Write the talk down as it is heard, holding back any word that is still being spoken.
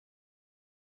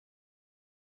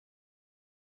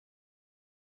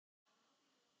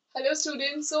Hello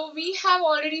students, so we have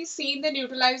already seen the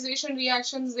neutralisation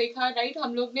reactions देखा, right.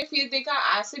 हम लोग ने फिर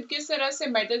देखा एसिड किस तरह से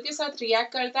मेटल के साथ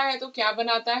रिएक्ट करता है तो क्या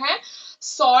बनाता है,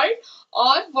 सॉल्ट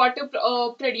और वाटर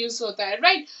प्रोड्यूस होता है,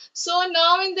 right. So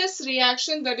now in this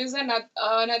reaction that is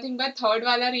nothing but third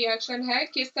वाला रिएक्शन है।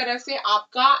 किस तरह से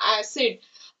आपका एसिड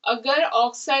अगर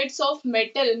ऑक्साइड्स ऑफ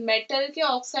मेटल मेटल के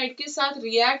ऑक्साइड के साथ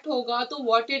रिएक्ट होगा तो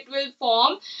व्हाट इट विल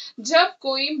फॉर्म। जब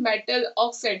कोई मेटल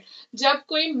ऑक्साइड जब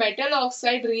कोई मेटल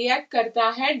ऑक्साइड रिएक्ट करता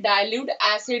है डाइल्यूट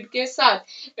एसिड के साथ,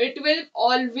 it will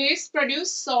always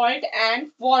produce salt and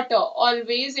water.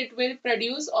 Always it will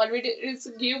produce, always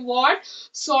give what,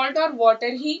 salt और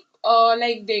वाटर ही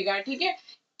लाइक देगा, ठीक है।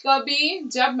 कभी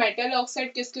जब मेटल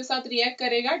ऑक्साइड किसके साथ रिएक्ट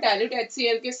करेगा, डाइल्यूट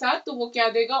HCl के साथ, तो वो क्या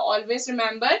देगा, ऑलवेज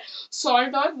रिमेंबर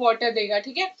सॉल्ट और वाटर देगा,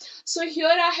 ठीक है। So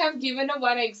here I have given a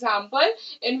one example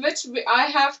in which I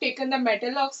have taken the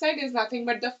metal oxide is nothing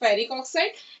but the ferric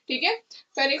oxide, ठीक है।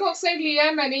 फेरिक ऑक्साइड लिया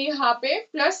है मैंने यहाँ पे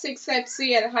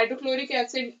 +6HCl, हाइड्रोक्लोरिक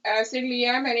एसिड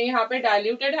लिया है मैंने यहाँ पे,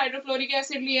 डाइल्यूटेड हाइड्रोक्लोरिक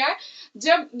एसिड लिया है।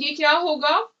 जब ये क्या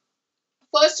होगा,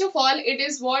 first of all it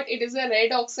is what, it is a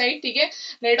red oxide, ठीक है।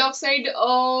 Red oxide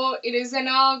it is an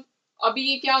अभी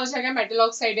ये क्या हो जाएगा, मेटल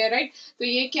ऑक्साइड है, राइट। तो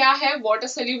ये क्या है, वाटर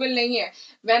सोल्यूबल नहीं है।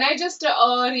 When I just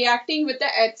reacting with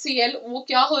the HCl, वो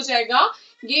क्या हो जाएगा,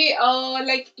 ये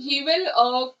like he will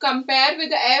compare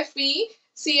with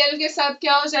FeCl के साथ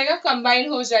क्या हो जाएगा, कंबाइन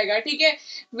हो जाएगा, ठीक है।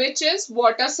 Which is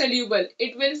water soluble,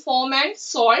 it will form and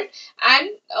salt and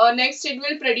next it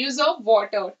will produce a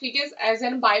water, ठीक है, as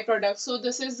an byproduct. So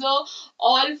this is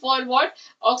all for what,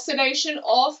 oxidation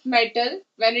of metal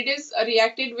when it is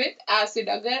reacted with acid.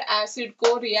 अगर acid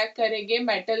को react करेंगे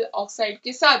metal oxide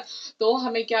के साथ तो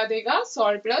हमें क्या देगा,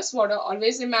 salt plus water,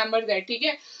 always remember that, ठीक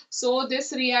है। So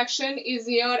this reaction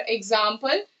is your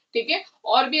example, ठीक है।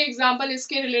 और भी एग्जाम्पल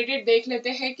इसके रिलेटेड देख लेते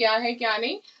हैं क्या है क्या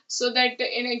नहीं, सो दैट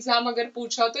इन एग्जाम अगर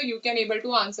पूछा तो you can able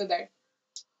to answer that.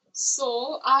 So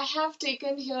I have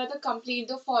taken here the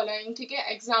complete the following, ठीक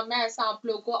है। एग्जाम में ऐसा आप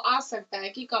लोगों को आ सकता है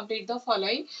कि कंप्लीट द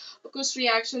फॉलोइंग, कुछ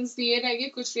रिएक्शंस दिए रहेंगे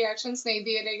कुछ रिएक्शंस नहीं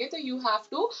दिए रहेंगे, तो you have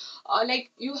to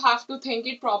you have to think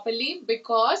it properly,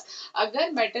 because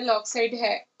अगर मेटल ऑक्साइड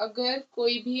है, अगर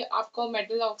कोई भी आपको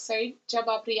मेटल ऑक्साइड जब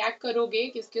आप रिएक्ट करोगे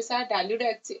किसके साथ, डाइल्यूट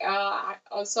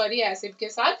सॉरी एसिड के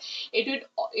साथ,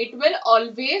 it will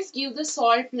always give the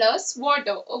salt plus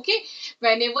water, okay।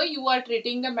 whenever you are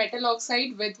treating the metal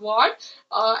oxide with what,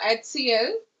 HCl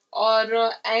or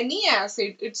any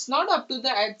acid, it's not up to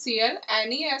the HCl,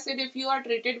 any acid if you are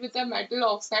treated with a metal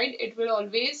oxide, it will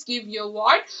always give you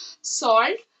what,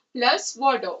 salt plus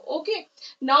water, okay।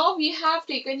 Now we have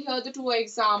taken here the two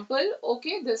example,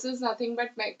 okay। this is nothing but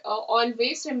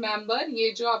always remember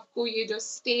ये जो आपको ये जो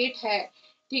state है,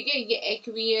 ठीक है, ये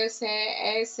aqueous है,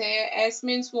 S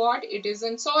means what, it is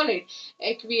in solid,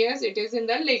 aqueous it is in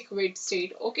the liquid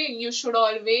state, okay। you should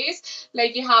always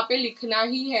like यहाँ पे लिखना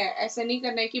ही है, ऐसा नहीं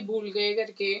करना है कि भूल गए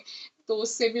करके, तो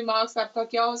उससे भी मार्क्स आपका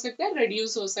क्या हो सकता है,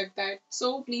 रिड्यूस हो सकता है।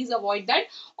 सो प्लीज अवॉइड दैट,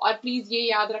 और प्लीज ये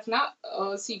याद रखना,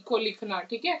 सीखो लिखना,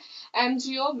 ठीक है।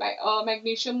 MgO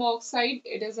magnesium oxide,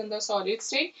 it is in the solid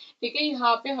state, ठीक है।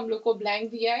 यहाँ पे हम लोग को ब्लैंक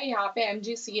दिया है, यहाँ पे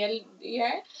MgCl दिया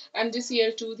है,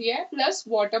 MgCl2 दिया है, प्लस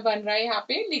वाटर बन रहा है, यहाँ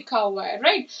पे लिखा हुआ है,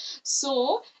 right.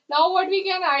 So now what we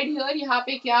can add here, यहाँ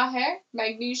पे क्या है,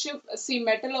 मैग्नीशियम सी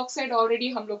मेटल ऑक्साइड ऑलरेडी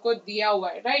हम लोग को दिया हुआ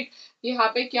है, राइट।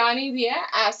 यहाँ पे क्या नहीं दिया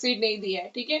है, एसिड नहीं दिया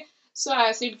है, ठीक है। सो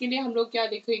एसिड के लिए हम लोग क्या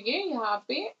लिखेंगे, यहाँ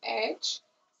पे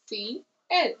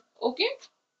HCl, ओके।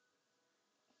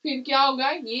 फिर क्या होगा,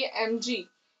 ये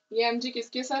Mg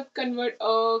किसके साथ कन्वर्ट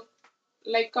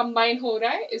लाइक कंबाइन हो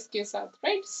रहा है, इसके साथ,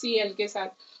 राइट, Cl के साथ।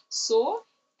 सो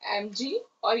Mg,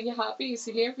 और यहाँ पे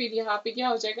इसीलिए फिर यहाँ पे क्या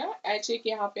हो जाएगा, H एक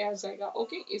यहाँ पे आ जाएगा,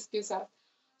 ओके, इसके साथ।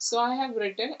 सो I have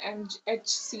written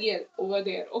HCl over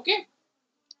there, okay.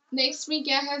 Next में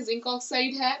क्या है, जिंक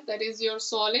ऑक्साइड है, that is your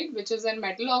solid which is an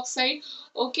metal oxide,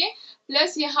 okay.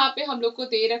 Plus यहाँ पे हम लोग को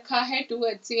दे रखा है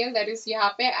 2HCl, दैट इज यहाँ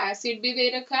पे एसिड भी दे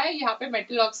रखा है, यहाँ पे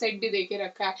मेटल ऑक्साइड भी दे के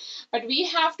रखा है, but we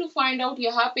have to find out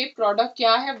यहाँ पे प्रोडक्ट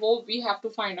क्या है, वो we have to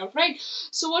find out, right.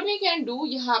 So what we can do,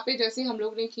 यहाँ पे जैसे हम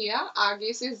लोग ने किया,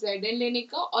 आगे से Zn लेने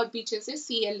का और पीछे से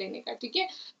Cl लेने का, ठीक है।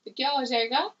 तो क्या हो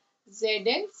जाएगा,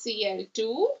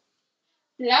 ZnCl2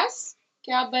 प्लस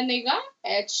क्या बनेगा,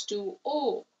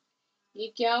 H2O, ये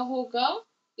क्या होगा,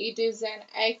 it is an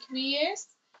aqueous,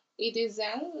 it is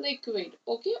an liquid,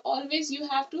 okay। always you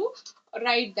have to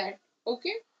write that,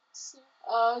 okay।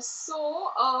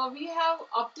 We have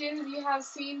up till we have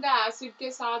seen the acid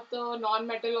के साथ non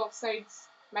metal oxides,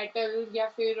 metal या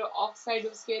फिर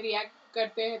oxide उसके react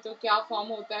करते हैं तो क्या form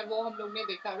होता है वो हम लोग ने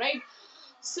देखा, right।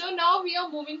 So now we are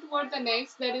moving toward the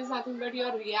next, that is nothing but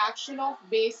your reaction of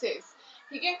bases,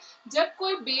 ठीक है। जब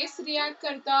कोई बेस रिएक्ट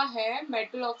करता है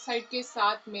मेटल ऑक्साइड के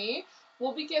साथ में,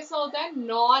 वो भी कैसा होता है,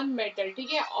 नॉन मेटल।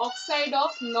 ठीक है, ऑक्साइड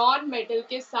ऑफ नॉन मेटल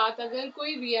के साथ अगर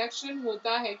कोई रिएक्शन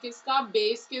होता है किसका,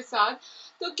 बेस के साथ,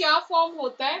 तो क्या फॉर्म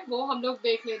होता है वो हम लोग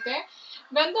देख लेते हैं।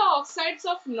 When the oxides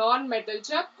of non metal,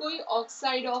 जब कोई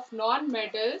oxide of non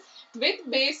metal with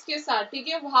base के साथ, ठीक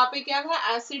है, वहां पे क्या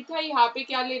था, एसिड था, यहाँ पे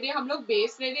क्या ले रहे हैं हम लोग,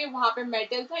 बेस ले रहे हैं, वहां पे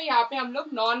मेटल था, यहाँ पे हम लोग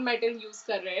नॉन मेटल यूज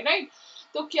कर रहे हैं, राइट।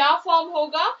 तो क्या फॉर्म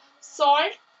होगा,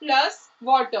 salt plus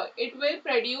water, it will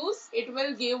produce, it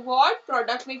will give what,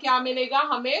 product में क्या मिलेगा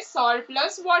हमें, सॉल्ट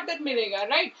प्लस वाटर मिलेगा,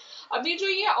 राइट। अभी जो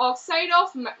ये ऑक्साइड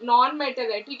ऑफ नॉन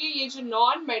मेटल है, ठीक है, ये जो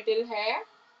नॉन मेटल है,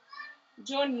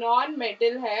 जो नॉन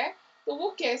मेटल है, तो वो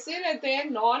कैसे रहते हैं,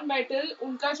 नॉन मेटल,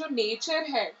 उनका जो नेचर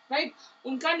है, राइट,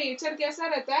 उनका नेचर कैसा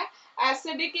रहता है,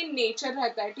 एसिडिक इन नेचर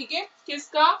रहता है। ठीक है,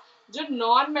 किसका, जो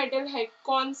नॉन मेटल है,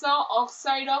 कौन सा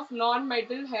ऑक्साइड ऑफ नॉन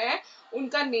मेटल है,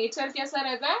 उनका नेचर कैसा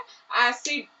रहता है,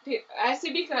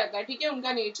 एसिडिक रहता है। ठीक है,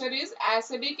 उनका nature is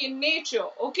acidic in nature.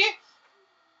 Okay,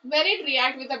 when it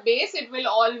react with a base, it will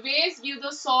always give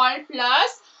the salt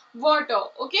plus water.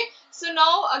 Okay, so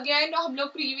now again हम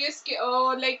लोग previous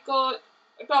like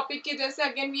टॉपिक के जैसे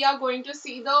again we are going to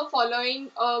see the following,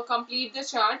 complete the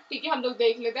chart. ठीक है, हम लोग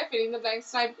देख लेते हैं फिलिंग द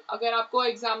ब्लैंक्स टाइप, अगर आपको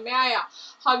एग्जाम में आया,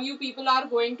 how you people are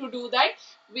going to do that,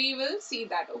 we will see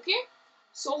that. Okay,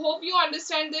 so hope you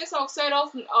understand this. Oxide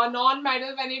of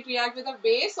non-metal, when it react with a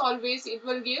base, always it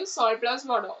will give salt plus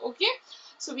water. Okay,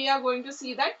 so we are going to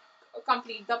see that,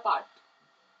 complete the part.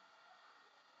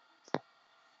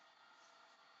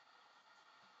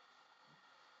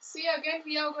 See again,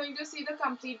 we are going to see the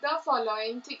complete the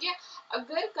following. ठीक है,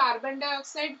 अगर carbon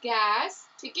dioxide gas,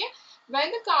 ठीक है,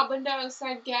 when the carbon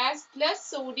dioxide gas plus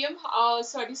sodium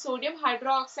sodium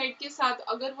hydroxide के साथ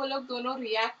अगर वो लोग दोनों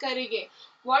रिएक्ट करेंगे,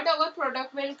 what our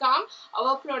product will come,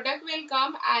 our product will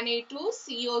come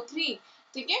Na2CO3।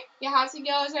 ठीक है, यहाँ से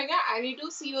क्या हो जाएगा,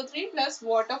 Na2CO3 प्लस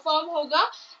वाटर फॉर्म होगा।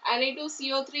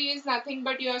 Na2CO3 is nothing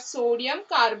but your sodium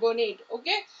carbonate.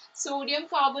 Okay, sodium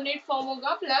carbonate form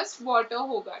होगा प्लस वाटर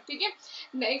होगा। ठीक है,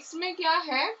 नेक्स्ट में क्या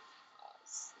है,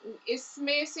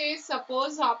 इसमें से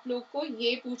सपोज आप लोग को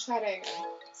ये पूछा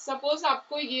रहेगा, सपोज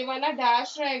आपको ये वाला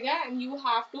डैश रहेगा and you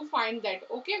have to find that.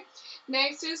 Okay,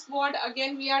 next is what,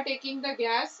 again we are taking the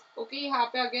gas. Okay, यहाँ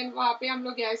पे अगेन वहाँ पे हम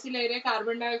लोग गैस ही ले रहे हैं,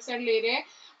 कार्बन डाइऑक्साइड ले रहे हैं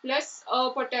प्लस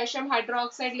पोटेशियम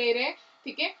हाइड्रोक्साइड ले रहे हैं।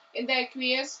 ठीक है, in the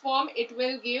aqueous form it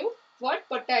will give what,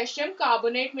 potassium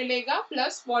carbonate मिलेगा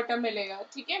प्लस वाटर मिलेगा।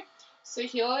 ठीक है, so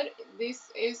here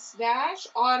this is dash,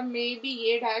 और मे बी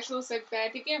ये डैश हो सकता है।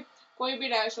 ठीक है, कोई भी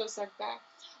डैश हो सकता है।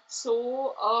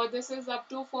 So this is up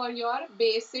to for your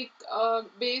basic,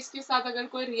 base के साथ अगर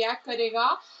कोई रिएक्ट करेगा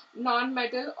non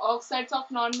metal, oxides of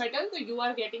non metal, तो you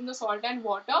are getting the salt and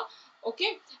water. Okay,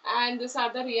 and these are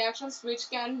the reactions which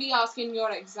can be asked in your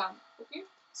exam. Okay,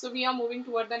 so we are moving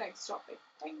toward the next topic.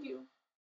 Thank you.